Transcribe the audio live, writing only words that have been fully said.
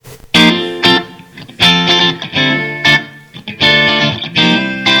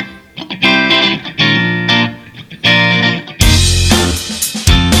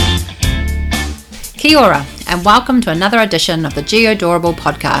Kia ora, and welcome to another edition of the Geodorable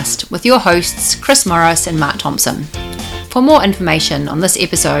podcast with your hosts Chris Morris and Mark Thompson. For more information on this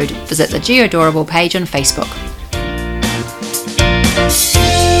episode, visit the Geodorable page on Facebook.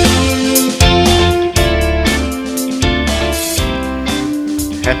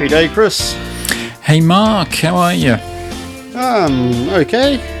 Happy day, Chris. Hey Mark, how are you?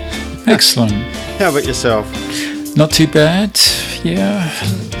 Okay. Excellent. How about yourself? Not too bad. Yeah,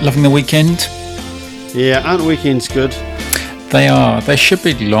 loving the weekend. Yeah, aren't weekends good? They are. They should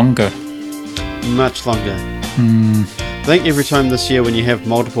be longer. Much longer. I think every time this year when you have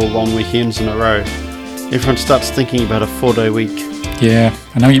multiple long weekends in a row, everyone starts thinking about a 4-day week. Yeah,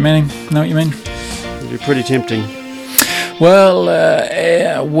 I know what you mean. It'd be pretty tempting. Well,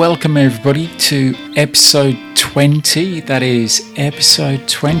 welcome everybody to episode 20. That is episode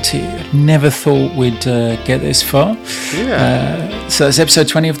 20. Never thought we'd get this far. Yeah. So that's episode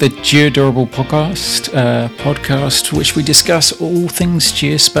 20 of the Geodorable podcast, which we discuss all things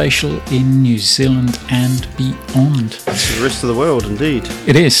geospatial in New Zealand and beyond. It's the rest of the world, indeed.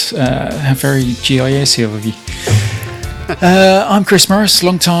 It is. A very GIS-y of you. I'm Chris Morris,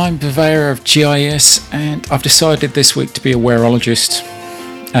 long-time purveyor of GIS, and I've decided this week to be a wearologist.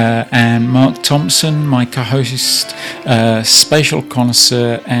 And Mark Thompson, my co-host, spatial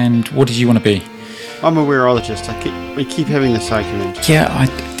connoisseur, and what did you want to be? I'm a wearologist. We keep having this argument. Yeah,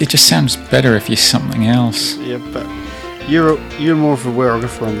 it just sounds better if you're something else. Yeah, but you're more of a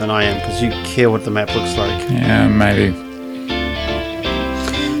wearographer than I am because you care what the map looks like. Yeah, maybe.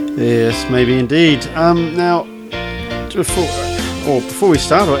 Yes, maybe indeed. Now, before we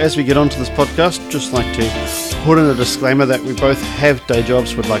start, or as we get onto this podcast, just like to put in a disclaimer that we both have day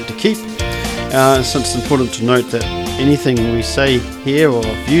jobs we'd like to keep. Since it's important to note that anything we say here or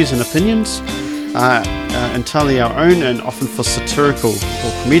views and opinions are entirely our own and often for satirical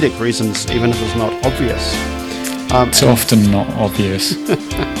or comedic reasons, even if it's not obvious. It's often not obvious.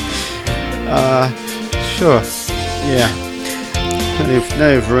 Sure. Yeah.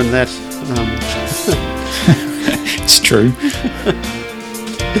 Now you've ruined that. It's true.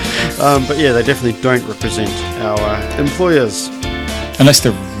 But yeah, they definitely don't represent our employers. Unless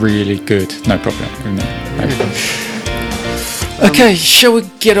they're really good. No problem. Okay, shall we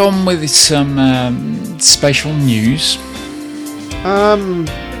get on with some spatial news?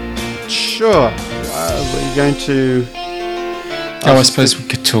 Sure. We're going to... I suppose we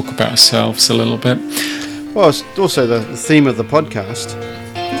could talk about ourselves a little bit. Well, it's also the theme of the podcast.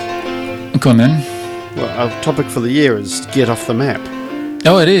 Go on then. Well, our topic for the year is get off the map.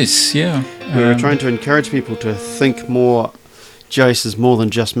 Oh, it is, yeah. We're trying to encourage people to think more GIS is more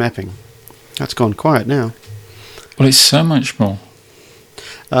than just mapping. That's gone quiet now. Well, it's so much more.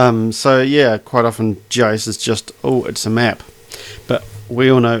 So, yeah, quite often GIS is just, it's a map. But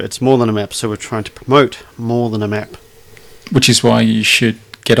we all know it's more than a map, so we're trying to promote more than a map. Which is why you should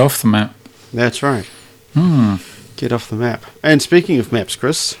get off the map. That's right. Get off the map. And speaking of maps,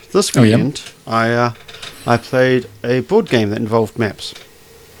 Chris, this weekend I played a board game that involved maps.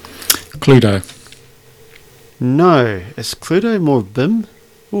 Cluedo. No. Is Cluedo more BIM?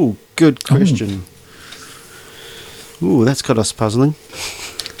 Ooh, good question. Ooh, that's got us puzzling.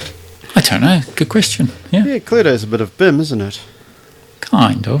 I don't know. Good question. Yeah. Yeah, Cluedo's a bit of BIM, isn't it?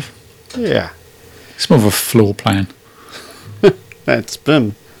 Kind of. Yeah. It's more of a floor plan. That's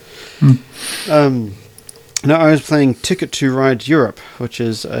BIM. Now, I was playing Ticket to Ride Europe, which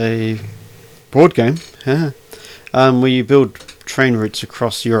is a board game where you build train routes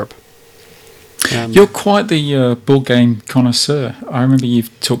across Europe. You're quite the board game connoisseur. I remember you've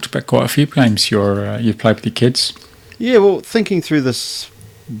talked about quite a few games you've played with your kids. Yeah, well, thinking through this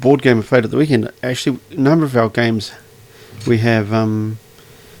board game I played at the weekend, actually, a number of our games we have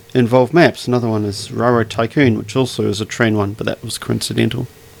involve maps. Another one is Railroad Tycoon, which also is a train one, but that was coincidental.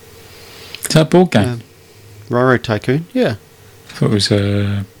 Is that a board game? Railroad Tycoon, yeah. I thought it was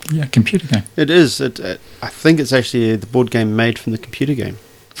a computer game. It is. I think it's actually the board game made from the computer game.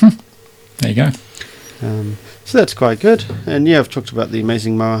 There you go. So that's quite good. And yeah, I've talked about the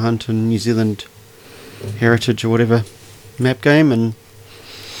Amazing Moa Hunt and New Zealand Heritage or whatever map game. And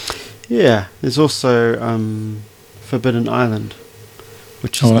yeah, there's also Forbidden Island,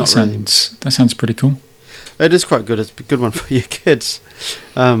 which is that sounds pretty cool. It is quite good. It's a good one for your kids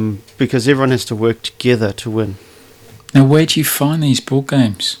because everyone has to work together to win. Now, where do you find these board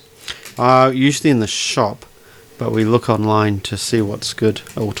games? Usually in the shop, but we look online to see what's good.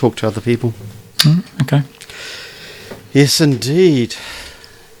 Or we'll talk to other people. Okay. Yes, indeed.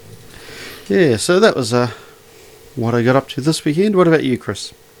 Yeah, so that was what I got up to this weekend. What about you,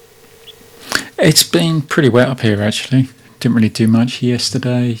 Chris? It's been pretty wet up here, actually. Didn't really do much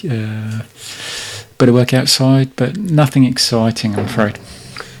yesterday. bit of work outside, but nothing exciting, I'm afraid.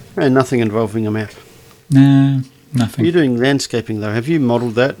 And nothing involving a map. No, nothing. You're doing landscaping though. Have you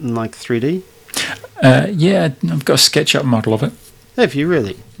modelled that in like 3D? Yeah, I've got a SketchUp model of it. Have you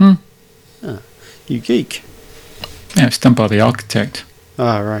really? Hmm. Oh, you geek. Yeah, it's done by the architect.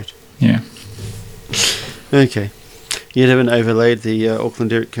 Ah, right. Yeah. Okay. You haven't overlaid the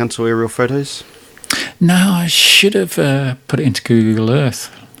Auckland Area Council aerial photos? No, I should have put it into Google Earth.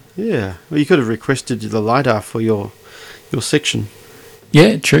 Yeah. Well, you could have requested the LiDAR for your section.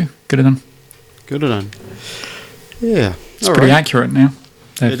 Yeah, true. Good of them. Good done. Yeah. It's pretty accurate now.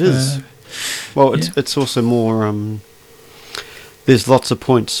 It is. Well, it's also more... there's lots of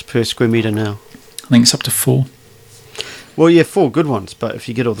points per square metre now. I think it's up to 4. Well, yeah, 4 good ones, but if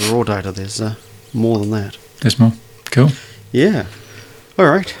you get all the raw data, there's more than that. There's more. Cool. Yeah. All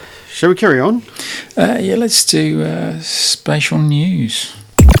right. Shall we carry on? Yeah, let's do spatial news.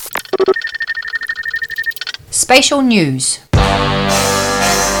 Spatial news.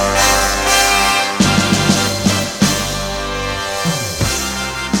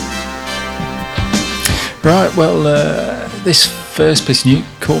 Right, well, this first piece of news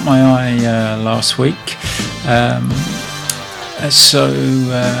caught my eye last week.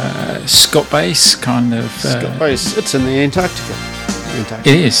 Scott Base kind of... Scott Base, it's in the Antarctica.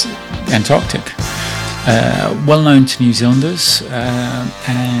 It is, Antarctic. Well known to New Zealanders,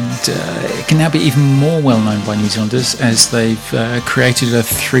 and it can now be even more well known by New Zealanders as they've created a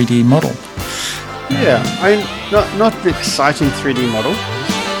 3D model. Yeah, not an exciting 3D model.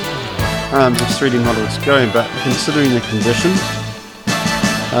 This 3D model is going, but considering the conditions,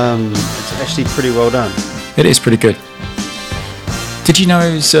 it's actually pretty well done. It is pretty good. Did you know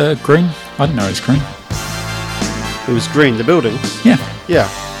it was green? I didn't know it was green. It was green, the buildings? Yeah. Yeah.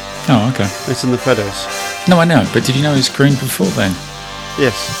 Oh, okay. It's in the photos. No, I know, but did you know it was green before then?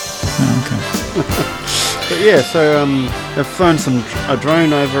 Yes. Oh, okay. But yeah, so they've flown a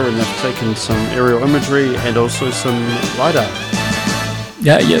drone over and they've taken some aerial imagery and also some LiDAR.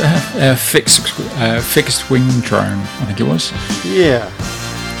 Yeah, fixed wing drone, I think it was. Yeah.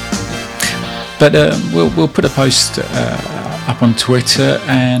 But we'll put a post up on Twitter,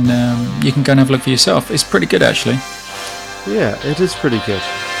 and you can go and have a look for yourself. It's pretty good, actually. Yeah, it is pretty good.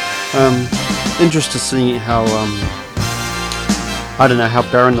 Interested to see how I don't know how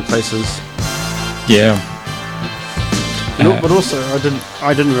barren the place is. Yeah. But also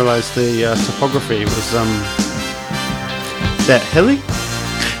I didn't realise the topography was that hilly.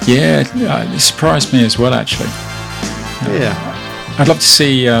 Yeah, it surprised me as well, actually. Yeah. I'd love to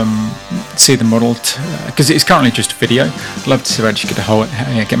see the model, because it's currently just a video. I'd love to actually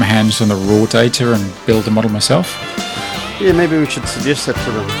get my hands on the raw data and build a model myself. Yeah, maybe we should suggest that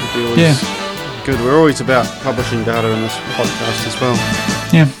to them. It'd be always good. We're always about publishing data in this podcast as well.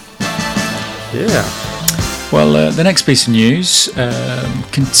 Yeah. Yeah. Well, the next piece of news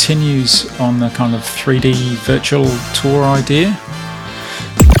continues on the kind of 3D virtual tour idea.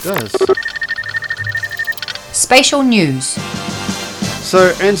 It does. Spatial news.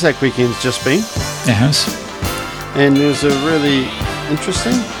 So Anzac weekend's just been. It has. And it was a really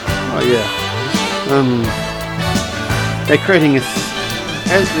interesting. Oh yeah. They're creating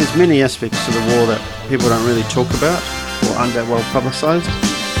there's many aspects to the war that people don't really talk about or aren't that well publicised.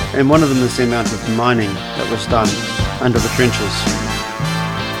 And one of them is the amount of mining that was done under the trenches.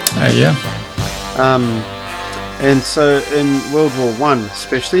 Yeah. And so in World War I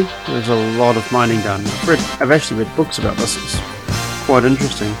especially, there's a lot of mining done. I've actually read books about this. It's quite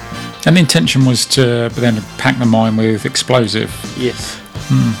interesting. And the intention was to then pack the mine with explosive. Yes.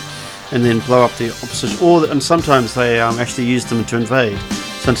 And then blow up the opposition. And sometimes they actually used them to invade.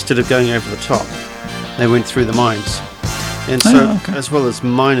 So instead of going over the top, they went through the mines. And so, as well as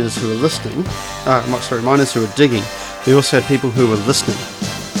miners who were listening, miners who were digging, we also had people who were listening.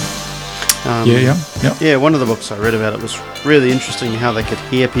 Yeah, one of the books I read about it was really interesting how they could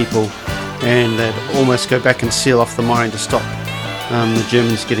hear people and they'd almost go back and seal off the mine to stop the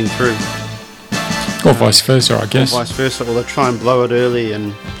Germans getting through. Or vice versa, I guess. Or vice versa, or they'd try and blow it early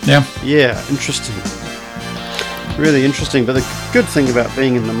and... Yeah, interesting. Really interesting, but the good thing about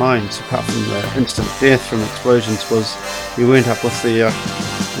being in the mines, apart from the instant death from explosions, was you weren't up with the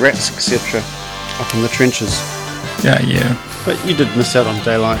rats, etc., up in the trenches. Yeah. But you did miss out on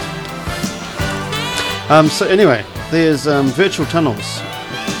daylight. So anyway, there's virtual tunnels.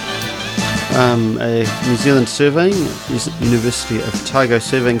 A New Zealand surveying, University of Otago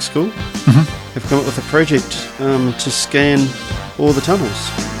Surveying School, have come up with a project to scan all the tunnels.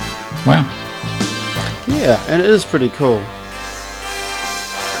 Wow. Yeah, and it is pretty cool.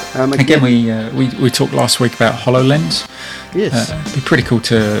 Again, we talked last week about HoloLens. Yes. It'd be pretty cool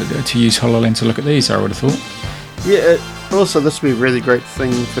to use HoloLens to look at these, I would have thought. Yeah, also this would be a really great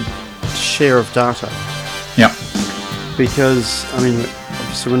thing for share of data. Yeah. Because, I mean,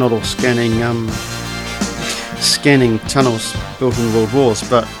 obviously we're not all scanning tunnels built in world wars,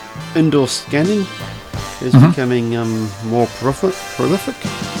 but indoor scanning is becoming more prolific.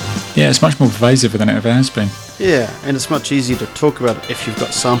 Yeah, it's much more pervasive than it ever has been. Yeah, and it's much easier to talk about it if you've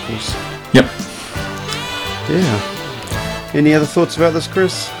got samples. Yep. Yeah. Any other thoughts about this,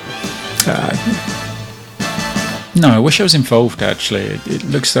 Chris? No, I wish I was involved, actually. It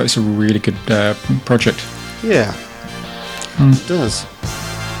looks like it's a really good project. Yeah. It does.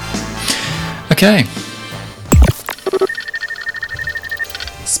 Okay.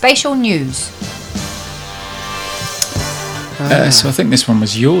 Spatial news. So I think this one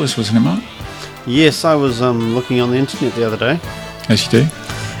was yours, wasn't it, Mark? Yes, I was looking on the internet the other day, As you do.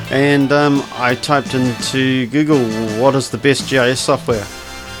 and I typed into Google, what is the best GIS software?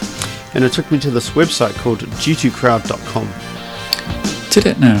 And it took me to this website called g2crowd.com. Did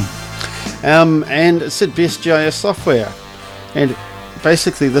it now? And it said best GIS software. And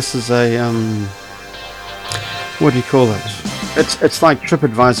basically this is a, what do you call it? It's like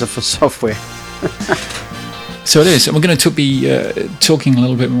TripAdvisor for software. So it is. And we're going to be talking a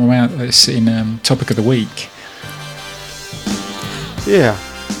little bit more about this in Topic of the Week. Yeah.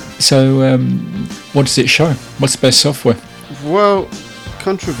 So what does it show? What's the best software? Well,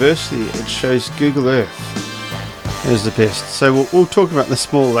 controversially, it shows Google Earth as the best. So we'll talk about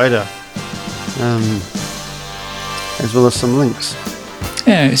this more later, as well as some links.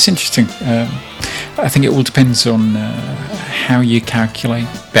 Yeah, it's interesting. I think it all depends on how you calculate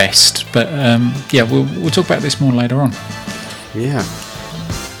best. But yeah, we'll talk about this more later on. Yeah.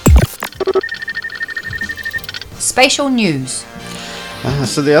 Spatial news.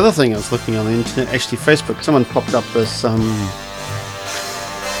 So the other thing I was looking on the internet, actually Facebook, someone popped up this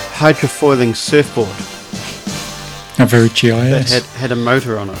hydrofoiling surfboard Not very GIS. that had a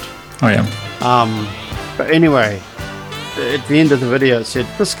motor on it. Oh yeah. But anyway, at the end of the video it said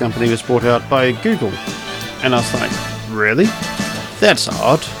this company was bought out by Google. And I was like, really? That's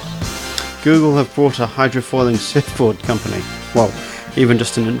odd. Google have bought a hydrofoiling surfboard company. Well, even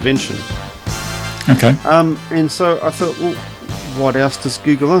just an invention. Okay. And so I thought, well, what else does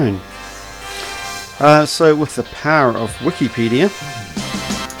Google own? So with the power of Wikipedia,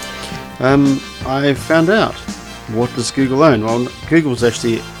 I found out, what does Google own? Well, Google's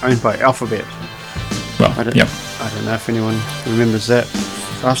actually owned by Alphabet. Well, I don't know if anyone remembers that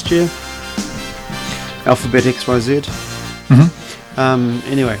last year. Alphabet XYZ.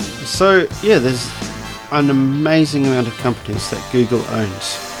 Anyway, so yeah, there's an amazing amount of companies that Google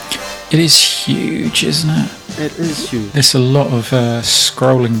owns. It is huge, isn't it? It is huge. There's a lot of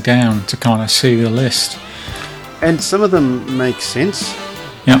scrolling down to kind of see the list. And some of them make sense.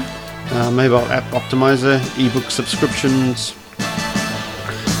 Yep. Mobile app optimizer, ebook subscriptions,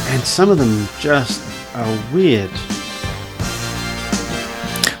 and some of them just are weird.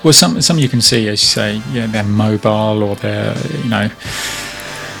 Well, some you can see, as you say, yeah, they're mobile or they're, you know,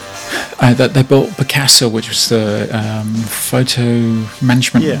 they bought Picasso, which was the photo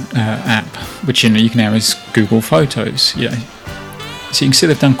management app, which you can now is Google Photos. You know, so you can see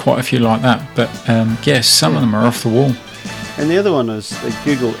they've done quite a few like that. But yes, some of them are off the wall. And the other one is the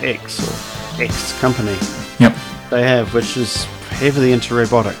Google X, or X company. Yep. They have, which is heavily into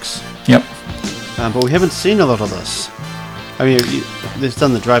robotics. Yep. But we haven't seen a lot of this. I mean, they've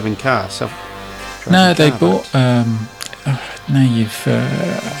done the driving car. They bought. Now you've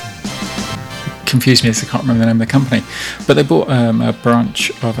confused me, as I can't remember the name of the company. But they bought a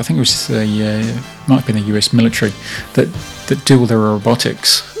branch of, I think it was might have been the US military that do all their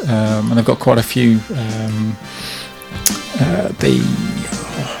robotics, and they've got quite a few.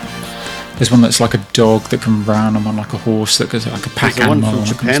 There's one that's like a dog that can run, and one like a horse that goes like a pack There's animal. One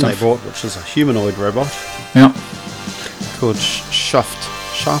from Japan they bought, which is a humanoid robot. Yeah. Called Shaft,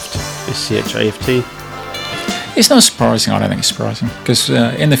 SCHAFT. It's not surprising. I don't think it's surprising because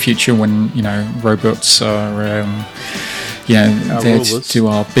in the future, when robots are there to do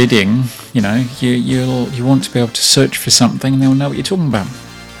our bidding, you want to be able to search for something and they'll know what you're talking about.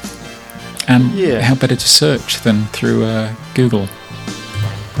 And how better to search than through Google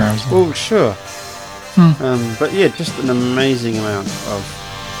browser? Well, sure. But yeah, just an amazing amount of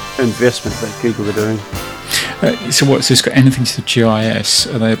investment that Google are doing. So what's this got anything to do with GIS?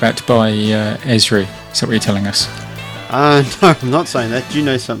 Are they about to buy Esri? Is that what you're telling us? No, I'm not saying that. Do you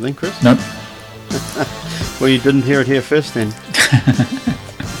know something, Chris? Nope. Well, you didn't hear it here first then.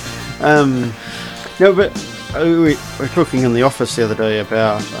 No, but we were talking in the office the other day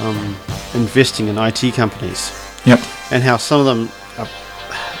about investing in IT companies. Yep. and how some of them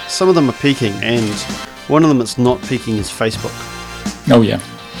are peaking, and one of them that's not peaking is Facebook. Oh yeah.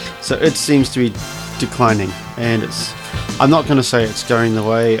 So it seems to be declining, and I'm not going to say it's going the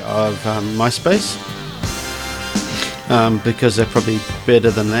way of MySpace, because they're probably better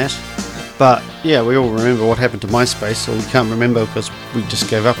than that. But yeah, we all remember what happened to MySpace, or we can't remember because we just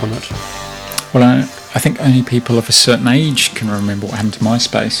gave up on it. Well, I think only people of a certain age can remember what happened to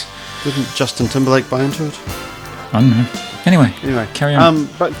MySpace. Didn't Justin Timberlake buy into it? I don't know. Anyway, carry on.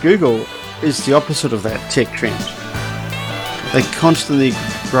 But Google is the opposite of that tech trend. They're constantly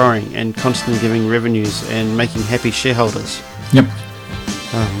growing and constantly giving revenues and making happy shareholders. Yep.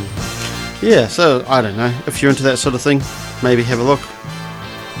 Yeah, so I don't know. If you're into that sort of thing, maybe have a look.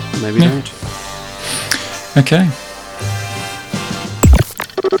 Maybe don't. Okay.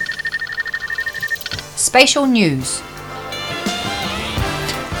 Spatial news.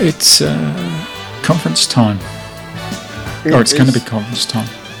 It's conference time. Yeah, Or it's going to be conference time.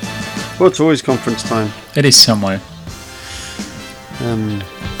 Well, it's always conference time. It is somewhere. And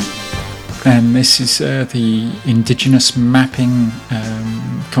this is the Indigenous Mapping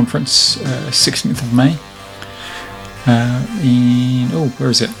Conference, 16th of May. Where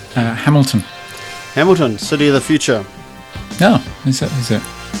is it? Hamilton. Hamilton, City of the Future. Oh, is it?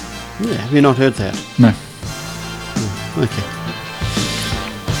 Yeah, have you not heard that? No. Okay.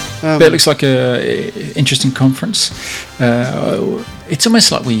 But it looks like a interesting conference. It's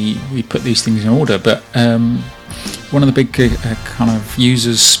almost like we put these things in order, but one of the big kind of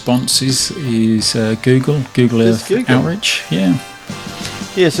users sponsors is Google Earth Google. Outreach. Yeah.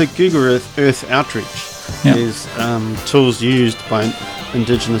 Yeah, so Google Earth Outreach is tools used by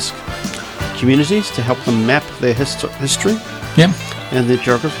Indigenous communities to help them map their history and their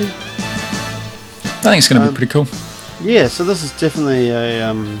geography. I think it's going to be pretty cool. Yeah, so this is definitely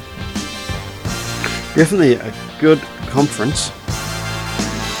a good conference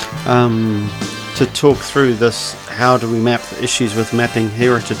to talk through this. How do we map the issues with mapping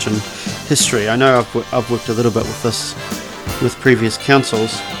heritage and history? I know I've worked a little bit with this with previous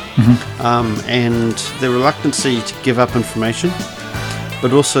councils, and the reluctancy to give up information,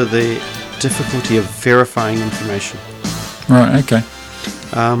 but also the difficulty of verifying information. Right. Okay.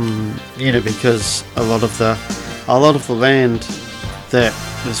 Because a lot of the land that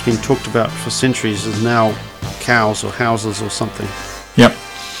has been talked about for centuries is now cows or houses or something. Yep.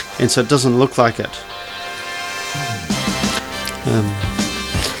 And so it doesn't look like it.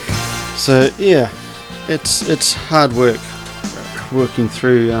 It's hard work working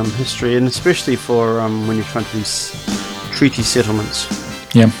through history, and especially for when you're trying to do treaty settlements.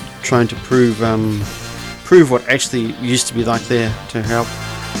 Yeah. Trying to prove what actually used to be like there to help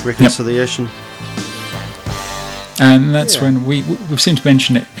reconciliation. And that's when we've seemed to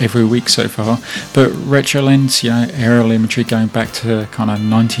mention it every week so far, but RetroLens, aerial imagery going back to kind of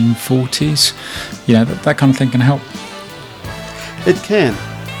 1940s, that kind of thing can help. It can.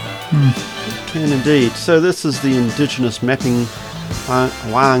 It can indeed. So this is the Indigenous Mapping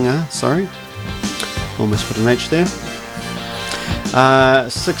Wānga, almost put an H there.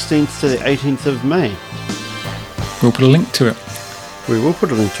 16th to the 18th of May. We'll put a link to it. We will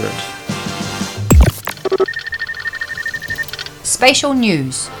put a link to it. Spatial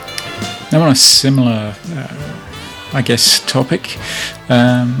news. Now on a similar, topic,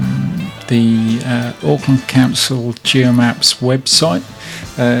 the Auckland Council Geomaps website,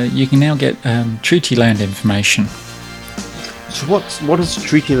 you can now get treaty land information. So what is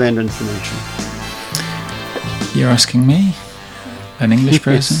treaty land information? You're asking me, an English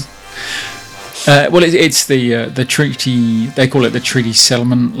person? It's the treaty. They call it the treaty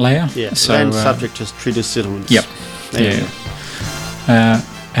settlement layer. Yeah. So land subject to treaty settlements. Yep.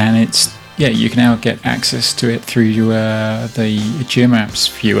 And it's you can now get access to it through the Geomaps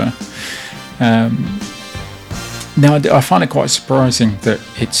viewer. Now I find it quite surprising that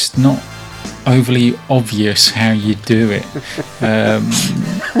it's not overly obvious how you do it. And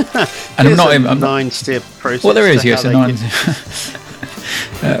I'm not 9-step process. Well, there is, yes, a 9.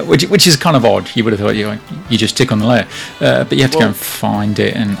 Which is kind of odd. You would have thought you just tick on the layer, but you have to go and find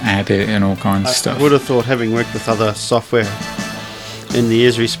it and add it and all kinds of stuff. I would have thought, having worked with other software in the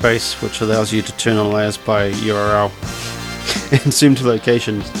Esri space, which allows you to turn on layers by URL and zoom to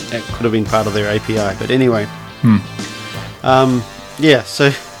locations, that could have been part of their API. But anyway,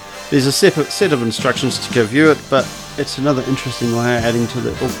 so there's a separate set of instructions to go view it, but it's another interesting layer adding to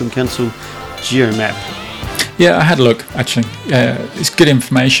the Auckland Council GeoMap. Yeah, I had a look, actually. It's good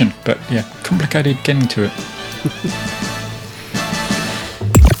information, but complicated getting to it.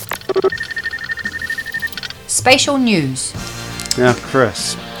 Spatial news. Now,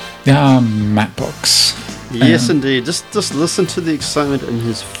 Chris. Mapbox. Yes, indeed. Just listen to the excitement in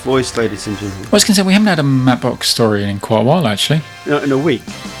his voice, ladies and gentlemen. I was going to say, we haven't had a Mapbox story in quite a while, actually. In a week.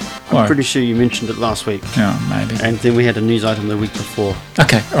 I'm Why? pretty sure you mentioned it last week. Yeah, maybe. And then we had a news item the week before.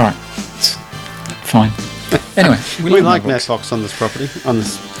 Okay, all right. It's fine. Anyway, We like Mapbox on this property. On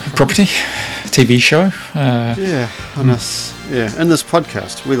this property, TV show. on this in this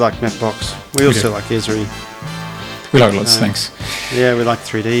podcast. We like Mapbox. We also do. like Esri. We like lots of things. Yeah, we like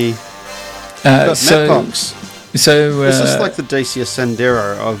 3D. But So, Mapbox. so This is like the Dacia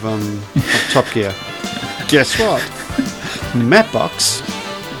Sandero of Top Gear. Guess what? Mapbox.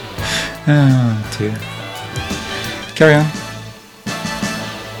 oh dear. Carry on.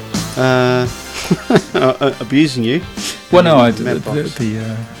 Abusing you. Well, no, the Mapbox.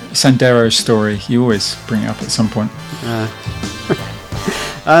 Sandero story. You always bring it up at some point.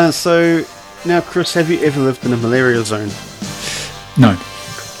 So now, Chris, have you ever lived in a malaria zone? No.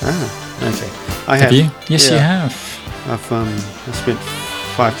 Okay. I Have have. you? Yes, you Yeah. have. I spent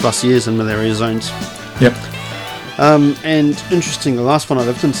 5+ years in malaria zones. Yep. And interesting, the last one I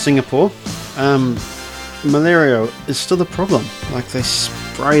lived in, Singapore, malaria is still a problem. Like, they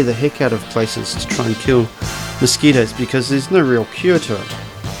spray the heck out of places to try and kill mosquitoes because there's no real cure to it.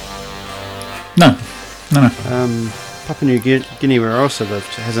 No. Papua New Guinea, where I also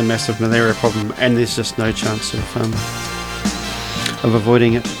lived, has a massive malaria problem, and there's just no chance of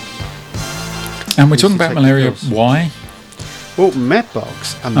avoiding it. And we're Used talking to about take malaria. pills. Why? Well,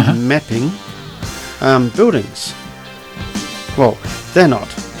 Mapbox are Uh-huh. mapping buildings. Well, they're not.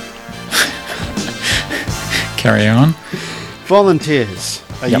 Carry on. Volunteers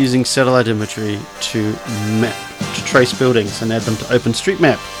are Yep. using satellite imagery to trace buildings and add them to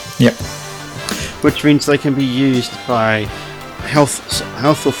OpenStreetMap, Yep. which means they can be used by health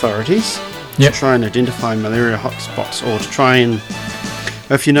authorities Yep. to try and identify malaria hotspots, or to try and,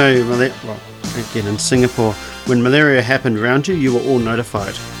 if you know, well, again in Singapore, when malaria happened around you, you were all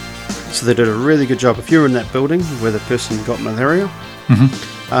notified. So they did a really good job. If you were in that building where the person got malaria,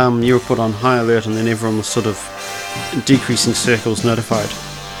 you were put on high alert, and then everyone was sort of decreasing circles notified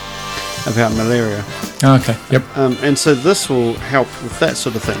about malaria. Oh, okay. Yep. And so this will help with that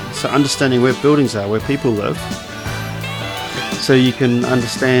sort of thing. So understanding where buildings are, where people live, so you can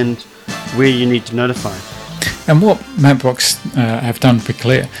understand where you need to notify. And what Mapbox have done for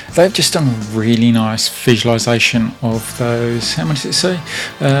Clear, they've just done a really nice visualization of those, how much did it say?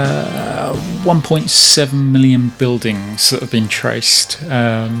 1.7 million buildings that have been traced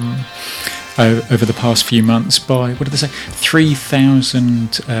over the past few months by, what did they say,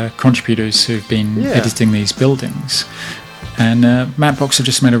 3,000 contributors who've been editing these buildings. And Mapbox have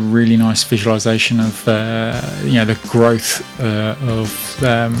just made a really nice visualization of the growth of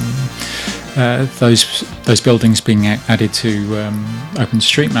those buildings being added to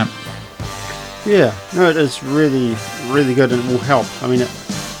OpenStreetMap. Yeah, no, it is really, really good, and it will help. I mean,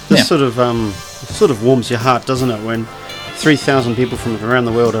 this sort of warms your heart, doesn't it, when 3,000 people from around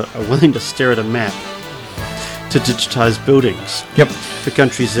the world are willing to stare at a map to digitize buildings for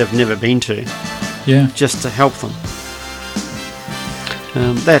countries they've never been to, just to help them.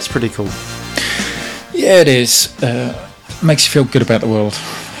 That's pretty cool. Yeah, it is. Makes you feel good about the world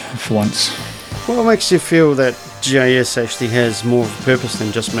for once. Well, it makes you feel that GIS actually has more of a purpose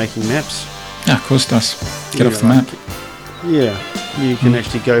than just making maps. Yeah, of course it does. Get off the like- map. Yeah, you can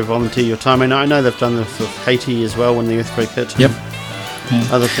actually go volunteer your time. And I know they've done this with Haiti as well when the earthquake hit. Yep. And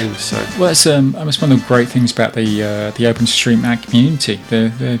other things. So Well, that's one of the great things about the OpenStreetMap community.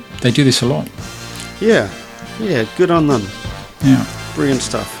 They do this a lot. yeah, good on them. Yeah. Brilliant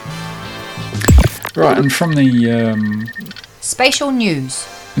stuff. Right, and from the Spatial news.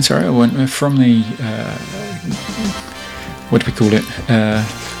 sorry, I went from the what do we call it?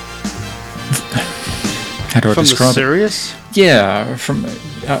 How do I From the describe it? serious Yeah, from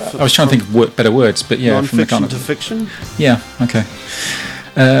I was trying to think of better words, but yeah, from the non-fiction kind to of fiction. yeah. Okay.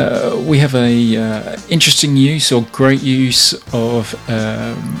 We have a interesting use or great use of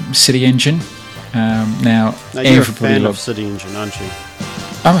City Engine. Now Now, you're a everybody fan of loves. City Engine, aren't you?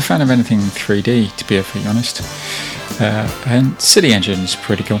 I'm a fan of anything 3D, to be perfectly honest. And City Engine is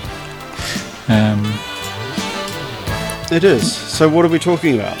pretty cool. It is. So what are we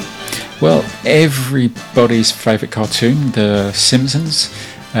talking about? Well, everybody's favourite cartoon, The Simpsons.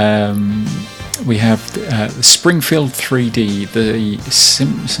 We have the Springfield 3D, the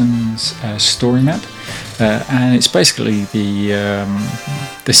Simpsons story map, and it's basically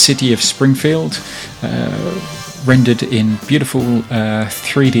the city of Springfield rendered in beautiful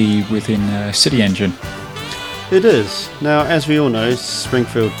 3D within City Engine. It is. Now, as we all know,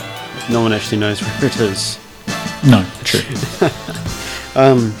 Springfield, no one actually knows where it is. No, true.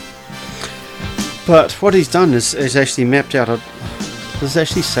 But what he's done is actually mapped out. Does it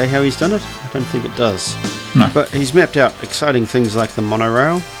actually say how he's done it? I don't think it does. No. But he's mapped out exciting things like the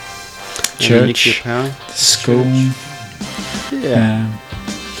monorail, Church, and the nuclear power, the school. Yeah.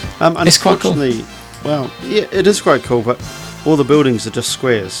 It's quite cool. Unfortunately, well, yeah, it is quite cool, but all the buildings are just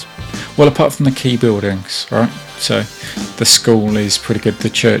squares. Well, apart from the key buildings, right? So the school is pretty good. The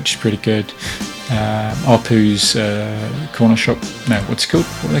church is pretty good. Arpu's corner shop. No, what's it called?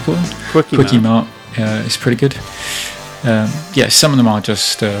 What are they called? Quickie Mart is pretty good. Yeah, some of them are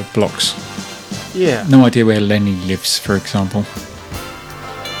just blocks. Yeah. No idea where Lenny lives, for example.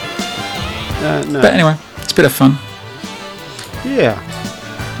 No. But anyway, it's a bit of fun. Yeah,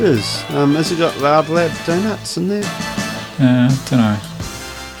 it is. Has it got Loud Lab donuts in there? Don't know.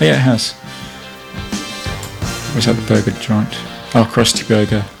 Oh, yeah, it has. Where's that, the burger joint? Oh, Krusty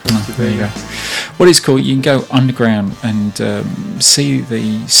Burger. There you go. What is cool, you can go underground and see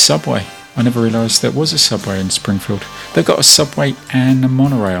the subway. I never realised there was a subway in Springfield. They've got a subway and a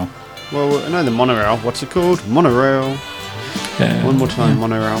monorail. Well, I know the monorail. What's it called? Monorail. One more time,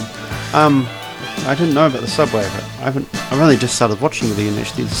 monorail. I didn't know about the subway, but I've only just started watching it again,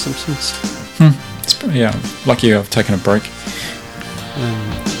 actually, The Simpsons. Yeah, like you, I've taken a break.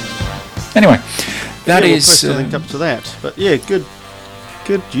 Anyway, that we'll is post a link up to that. But yeah, good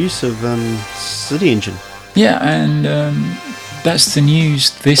use of City Engine. Yeah, and that's the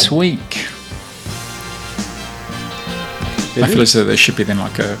news this week. I feel as though there should be then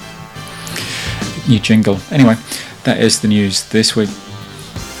like a new jingle. Anyway, that is the news this week.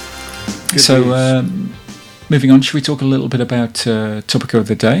 Good so, news. Moving on, should we talk a little bit about topic of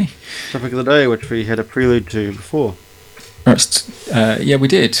the day? Topic of the day, which we had a prelude to before. Right, yeah, we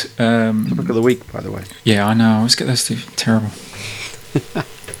did. Topic of the week, by the way. Yeah, I know. I always get those two. Terrible.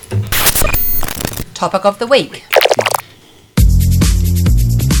 Topic of the week.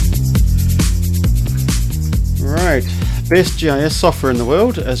 Right. Best GIS software in the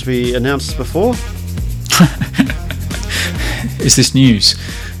world, as we announced before. Is this news?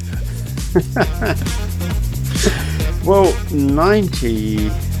 Well,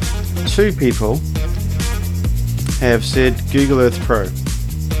 92 people have said Google Earth Pro.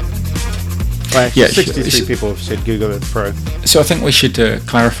 Well, actually, Yeah, 63 people have said Google Earth Pro. So I think we should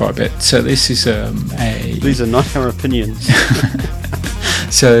clarify a bit. So this is These are not our opinions.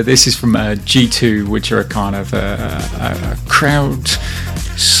 So this is from G2, which are a kind of a crowd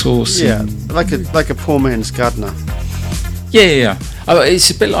sourcing. Yeah, like a poor man's Gartner. Yeah. Oh,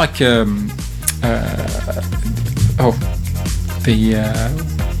 it's a bit like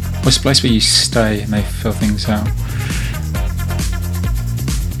what's the place where you stay and they fill things out?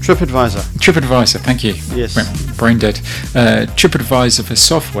 TripAdvisor, thank you. Yes. Brain dead. TripAdvisor for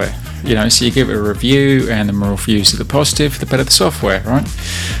software. You know, so you give it a review, and the more reviews are the positive, the better the software, right?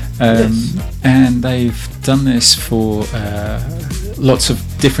 Yes. And they've done this for lots of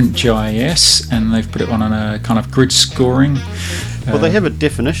different GIS, and they've put it on a kind of grid scoring. Well, they have a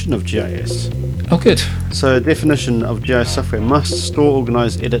definition of GIS. Oh, good. So, a definition of GIS software must store,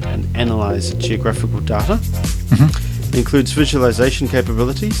 organize, edit, and analyze geographical data. It includes visualization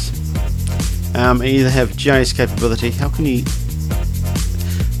capabilities. Either have GIS capability. How can you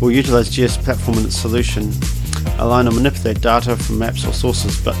utilize GIS platform and its solution, align or manipulate data from maps or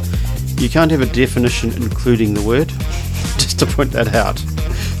sources, but you can't have a definition including the word. Just to point that out.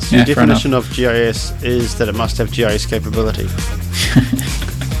 So Yeah, the definition of GIS is that it must have GIS capability.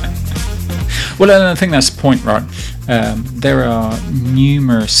 Well, and I think that's the point, right? There are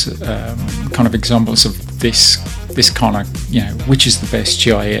numerous kind of examples of this kind of, you know, which is the best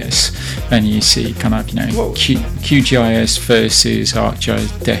GIS, and you see kind of, you know, QGIS versus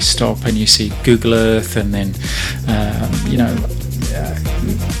ArcGIS Desktop, and you see Google Earth, and then you know,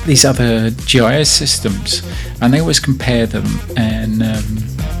 these other GIS systems, and they always compare them, and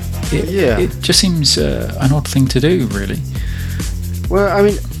it just seems an odd thing to do, really. Well, I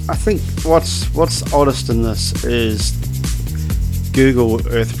mean, I think what's oddest in this is Google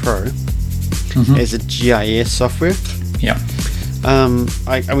Earth Pro as a GIS software. Yeah. I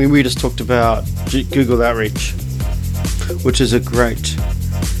mean, we just talked about Google Outreach, which is a great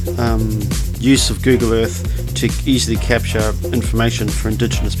use of Google Earth to easily capture information for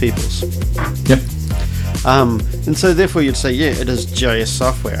Indigenous peoples. Yep. And so therefore you'd say, yeah, it is GIS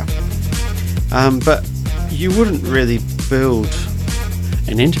software. But you wouldn't really build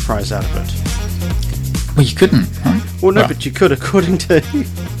an enterprise out of it. Well, you couldn't, right? Well, no, but you could, according to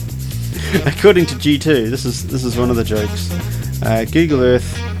G2. This is one of the jokes. Google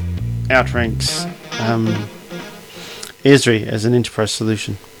Earth outranks Esri as an enterprise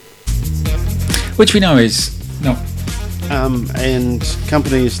solution, Which we know is not. and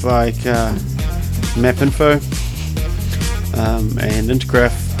companies like MapInfo and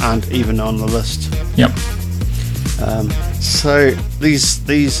Intergraph aren't even on the list. Yep. So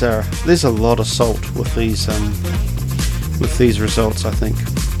there's a lot of salt with these results, I think.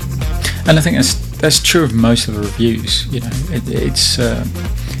 And I think that's true of most of the reviews. You know,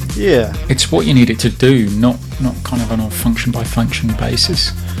 it's what you need it to do, not kind of on a function by function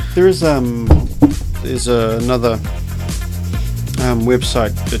basis. There's another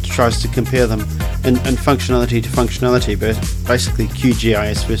website that tries to compare them in functionality to functionality, but basically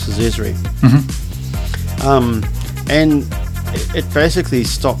QGIS versus Esri. Mm-hmm. And it basically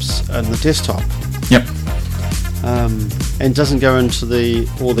stops on the desktop. Yep. And doesn't go into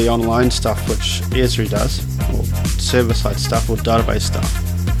all the online stuff which Esri does, or server-side stuff, or database stuff.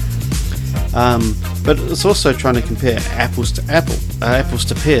 But it's also trying to compare apples to apples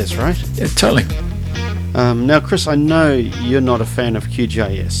to pears, right? Yeah, totally. Now, Chris, I know you're not a fan of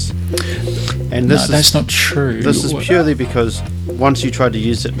QGIS, and that's not true. This is purely because once you tried to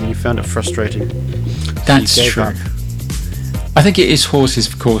use it and you found it frustrating. That's so you gave true. up. I think it is horses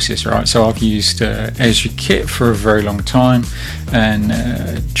for courses, right? So I've used Esri Kit for a very long time, and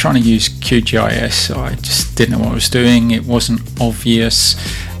trying to use QGIS, I just didn't know what I was doing. It wasn't obvious.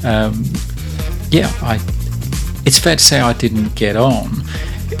 It's fair to say I didn't get on.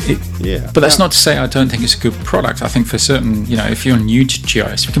 But that's not to say I don't think it's a good product. I think for certain, if you're new to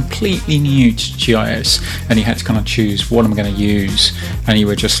GIS, you're completely new to GIS, and you had to kind of choose what am I going to use, and you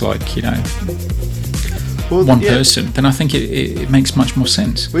were just like, one person, then I think it makes much more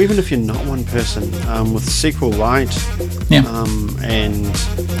sense. Well, even if you're not one person, with SQLite and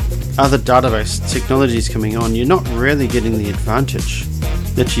other database technologies coming on, you're not really getting the advantage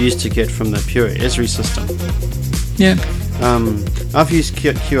that you used to get from the pure Esri system. Yeah. I've used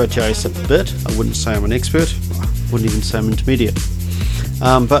QGIS a bit. I wouldn't say I'm an expert. I wouldn't even say I'm intermediate.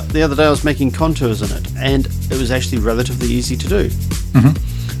 But the other day I was making contours in it, and it was actually relatively easy to do.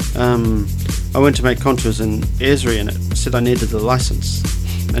 Mm-hmm. I went to make contours in Esri, and it said I needed a license,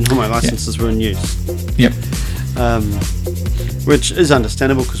 and all my licenses were in use. Yep. Which is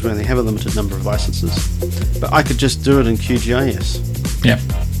understandable because we only have a limited number of licenses. But I could just do it in QGIS. Yeah.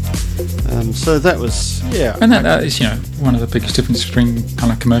 So that was, And that is, one of the biggest differences between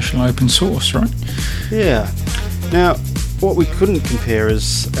kind of commercial and open source, right? Yeah. Now, what we couldn't compare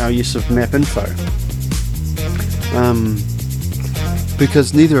is our use of MapInfo.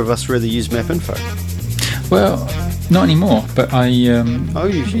 Because neither of us really use MapInfo. Well, not anymore, but I... Oh,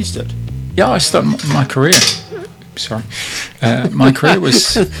 you've used it? Yeah, I started my career. Sorry. My career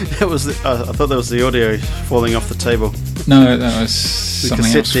was... I thought that was the audio falling off the table. No, that was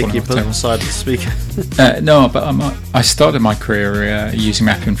something else falling off the table. Beside the speaker. No, but I started my career using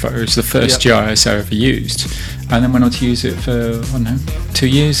MapInfo. It was the first GIS I ever used. And then went on to use it for, 2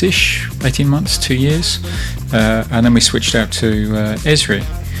 years-ish, 18 months, 2 years. And then we switched out to Esri.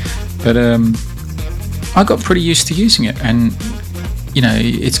 But I got pretty used to using it. And,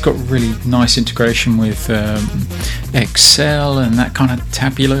 it's got really nice integration with Excel and that kind of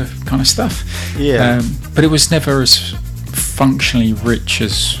tabular kind of stuff. Yeah. But it was never as functionally rich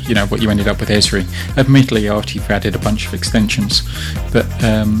as what you ended up with Esri. Admittedly, after you've added a bunch of extensions, but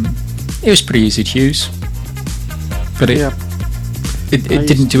it was pretty easy to use. But it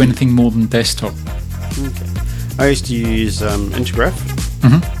didn't do anything more than desktop. Okay. I used to use Intergraph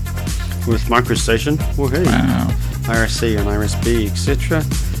with MicroStation. Okay. Wow. IRC and IRSB, etc.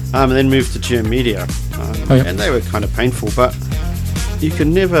 And then moved to GeoMedia. And they were kind of painful, but you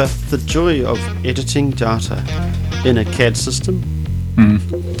can never... The joy of editing data in a CAD system,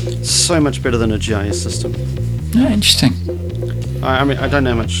 so much better than a GIS system. Yeah, interesting. I mean, I don't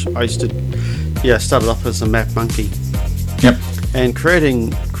know how much. I used to... started off as a map monkey. Yep. And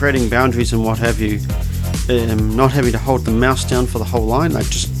creating boundaries and what have you, not having to hold the mouse down for the whole line, like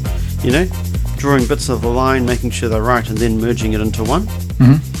just, drawing bits of the line, making sure they're right, and then merging it into one.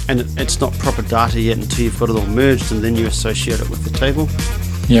 Mm-hmm. And it's not proper data yet until you've got it all merged, and then you associate it with the table.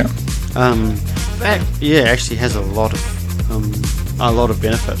 Yeah. That actually has a lot of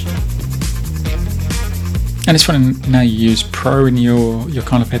benefit. And it's funny now you use Pro in your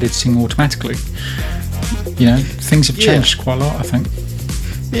kind of editing automatically. Things have changed quite a lot, I think.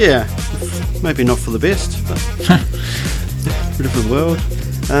 Yeah, maybe not for the best, but a different world.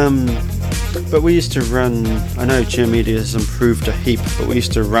 But we used to run, I know GeoMedia has improved a heap, but we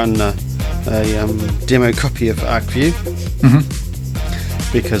used to run a demo copy of ArcView,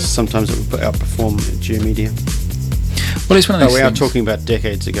 because sometimes it would outperform GeoMedia. Well, it's one of those we things. are talking about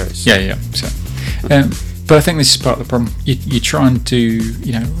decades ago. So. Yeah. So, but I think this is part of the problem. You try and do,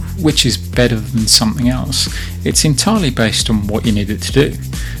 which is better than something else. It's entirely based on what you need it to do.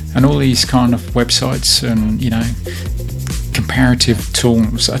 And all these kind of websites and comparative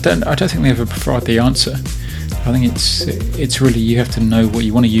tools, I don't think they ever provide the answer. I think it's really, you have to know what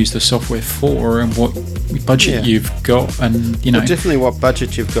you want to use the software for and what budget you've got, and well, definitely what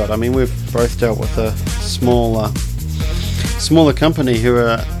budget you've got. I mean, we've both dealt with a smaller company who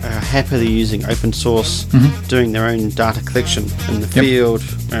are happily using open source, doing their own data collection in the field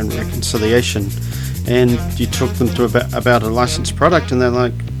and reconciliation. And you talk them through about a licensed product, and they're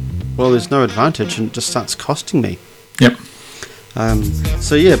like, well, there's no advantage, and it just starts costing me. Yep.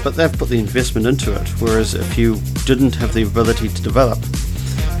 But they've put the investment into it. Whereas if you didn't have the ability to develop,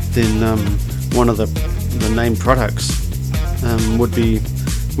 then one of the named products would be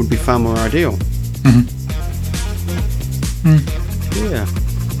far more ideal.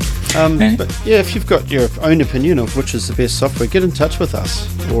 But if you've got your own opinion of which is the best software, get in touch with us.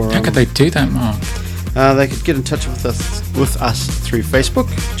 Or how could they do that, Mark? They could get in touch with us through Facebook,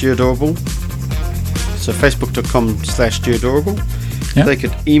 Geodorable. So facebook.com/Geodorable. Yep. They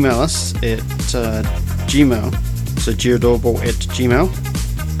could email us at Gmail, so geodorable@gmail.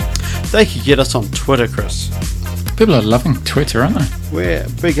 They could get us on Twitter, Chris. People are loving Twitter, aren't they? We're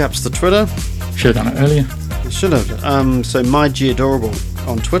big ups to Twitter. Should have done it earlier. Should have. So my Geodorable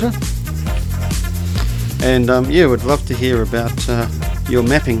on Twitter. And we'd love to hear about your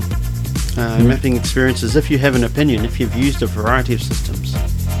mapping experiences. If you have an opinion, if you've used a variety of systems.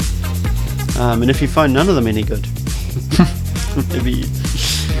 And if you find none of them any good,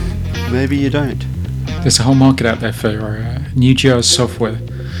 maybe you don't. There's a whole market out there for new GIS software.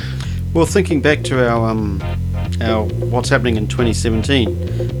 Well, thinking back to our what's happening in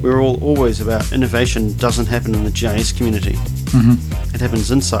 2017, we're always about innovation doesn't happen in the GIS community. It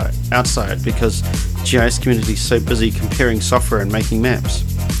happens outside, because GIS community is so busy comparing software and making maps.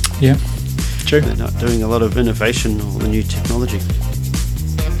 Yeah, true. They're not doing a lot of innovation or the new technology.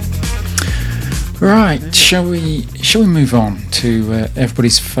 Right, shall we move on to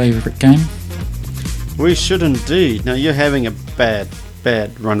everybody's favourite game? We should indeed. Now, you're having a bad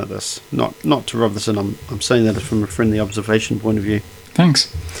run at this. Not to rub this in. I'm saying that from a friendly observation point of view. Thanks.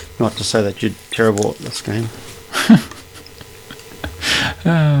 Not to say that you're terrible at this game.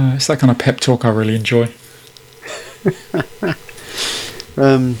 It's that kind of pep talk I really enjoy.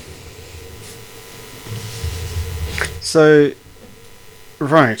 So,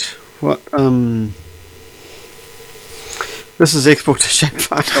 right. What? This is export to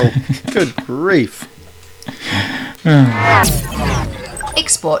shapefile. Good grief.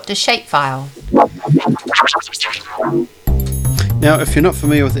 Export to shapefile. Now, if you're not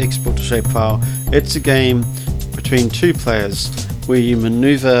familiar with export to shapefile, it's a game between two players where you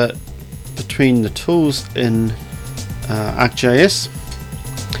maneuver between the tools in ArcGIS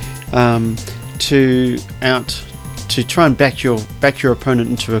to try and back your opponent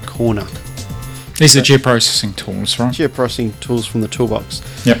into a corner. These are geoprocessing tools, right? Geoprocessing tools from the toolbox.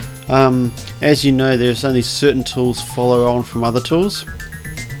 Yep. As you know, there's only certain tools follow on from other tools.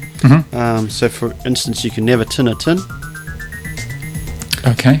 So, for instance, you can never tin a tin.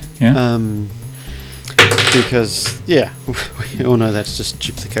 Okay. Yeah. Because we all know that's just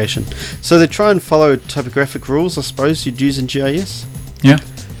duplication. So they try and follow typographic rules, I suppose you'd use in GIS. Yeah.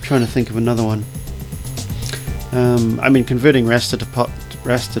 I'm trying to think of another one. Converting raster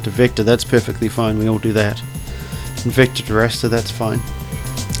to vector, that's perfectly fine. We all do that. And vector to raster, that's fine.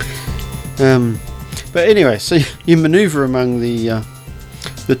 But anyway, so you maneuver among the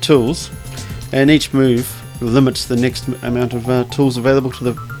tools, and each move limits the next amount of tools available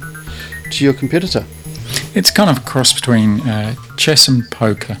to your competitor. It's kind of a cross between chess and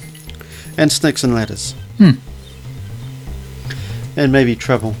poker. And snakes and ladders. And maybe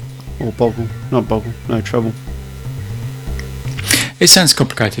trouble. Or boggle. Not boggle, no, trouble. It sounds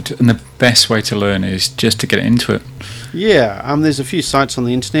complicated, and the best way to learn is just to get into it. Yeah, there's a few sites on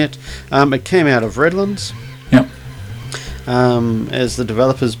the internet. It came out of Redlands. Yep. As the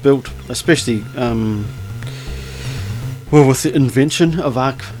developers built, especially with the invention of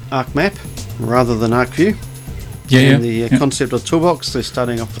ArcMap rather than ArcView. And the concept of Toolbox, they're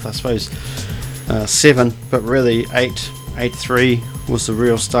starting off with, I suppose, 7, but really 8.3 was the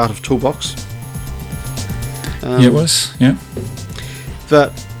real start of Toolbox. It was, yeah.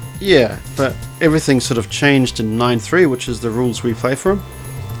 But everything sort of changed in 9.3, which is the rules we play from.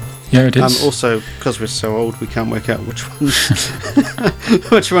 Yeah, it is. Also, because we're so old, we can't work out which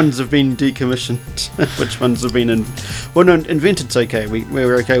ones have been decommissioned, which ones have been invented's okay.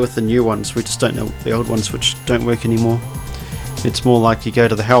 We're okay with the new ones. We just don't know the old ones, which don't work anymore. It's more like you go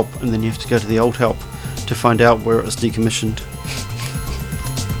to the help, and then you have to go to the old help to find out where it was decommissioned.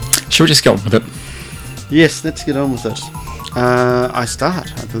 Shall we just get on with it? Yes, let's get on with it. I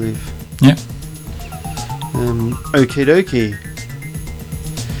start, I believe. Yeah. Okie dokie.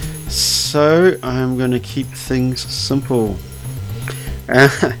 So I'm going to keep things simple.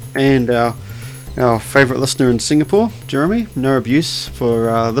 And our favourite listener in Singapore, Jeremy, no abuse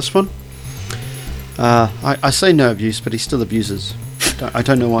for this one. I say no abuse, but he still abuses. I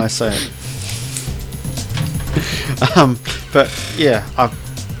don't know why I say it. But yeah,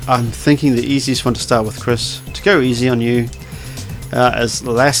 I'm thinking the easiest one to start with, Chris, to go easy on you, is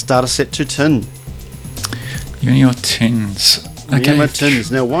the last dataset to tin. You and your tins. Okay. Yeah, my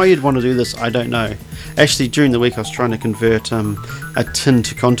tins. Now, why you'd want to do this, I don't know. Actually, during the week, I was trying to convert a tin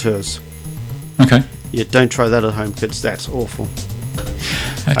to contours. Okay. Yeah, don't try that at home, kids. That's awful.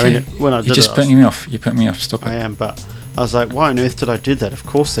 Okay. I mean, when I did You're just putting me off. You're putting me off. Stop it. I am, but I was like, why on earth did I do that? Of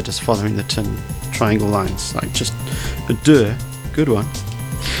course, they're just following the tin triangle lines. Like, just a good one.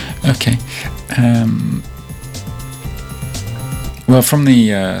 Okay. Well, from the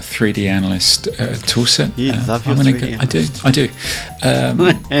 3D Analyst toolset, You love your I'm gonna 3D I do.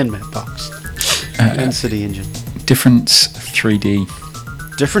 And Mapbox. And City Engine. Difference 3D.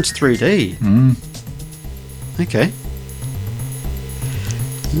 Difference 3D. Okay.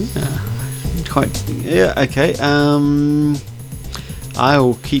 Okay.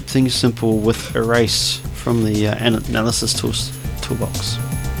 I'll keep things simple with Erase from the Analysis toolbox.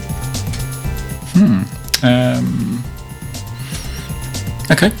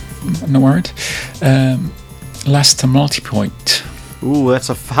 Okay, I'm not worried. Last to multipoint. Ooh, that's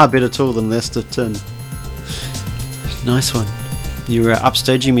a far better tool than Last to Tin. Nice one. You're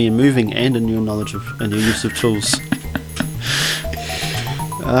upstaging me in moving and in your knowledge of and your use of tools.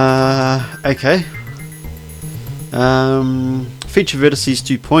 Okay. Feature vertices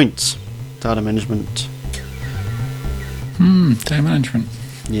to points. Data management. Data management.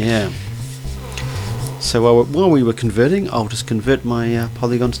 Yeah. So while we were converting, I'll just convert my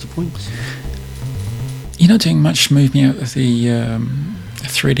polygons to points. You're not doing much to move me out of the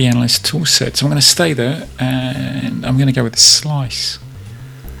 3D Analyst toolset, so I'm going to stay there and I'm going to go with the slice.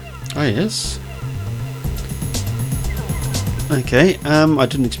 Oh, yes. Okay, I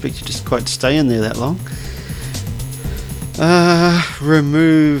didn't expect you to quite stay in there that long.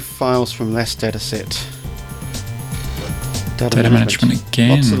 Remove files from last dataset. Data management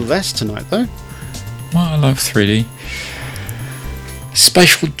again. Lots of less tonight, though. Well, I love 3D.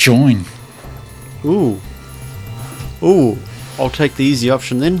 Spatial join. Ooh. I'll take the easy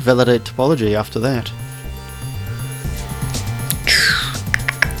option then. Validate topology after that.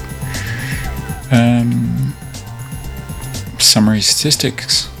 Summary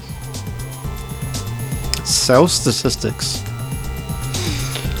statistics. Cell statistics.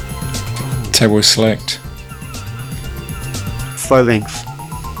 Table select. Flow length.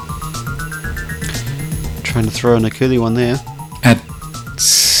 Trying to throw in a curly one there. Add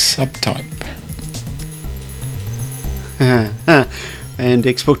subtype. And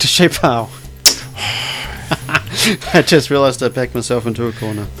export to shapefile. I just realised I backed myself into a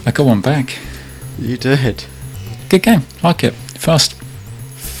corner. I got one back. You did. Good game. Like it. Fast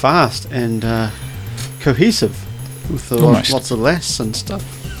And cohesive. With lots of less and stuff.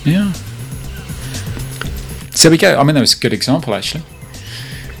 Yeah. So we go. I mean, that was a good example, actually.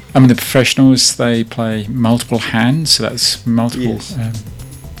 I mean, the professionals, they play multiple hands, so that's multiple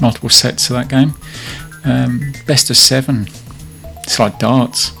sets of that game. Best of 7. It's like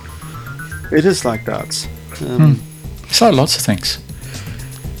darts. It is like darts. It's like lots of things.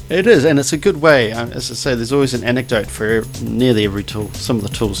 It is, and it's a good way. As I say, there's always an anecdote for nearly every tool. Some of the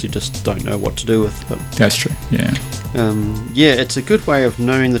tools you just don't know what to do with. But that's true, yeah. It's a good way of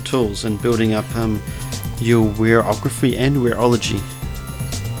knowing the tools and building up your wearography and wearology.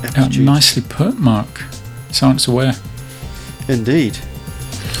 Nicely put, Mark. Science aware. Indeed.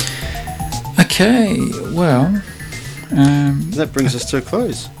 Okay, well... that brings us to a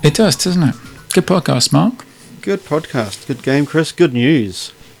close. It does, doesn't it? Good podcast, Mark. Good podcast. Good game, Chris. Good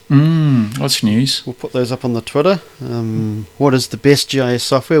news. Lots of news. We'll put those up on the Twitter. What is the best GIS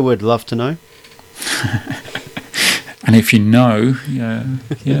software? We'd love to know. And if you know, yeah.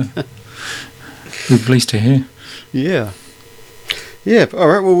 We're pleased to hear. Yeah. All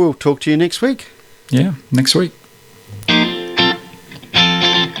right, well, we'll talk to you next week. Yeah, next week.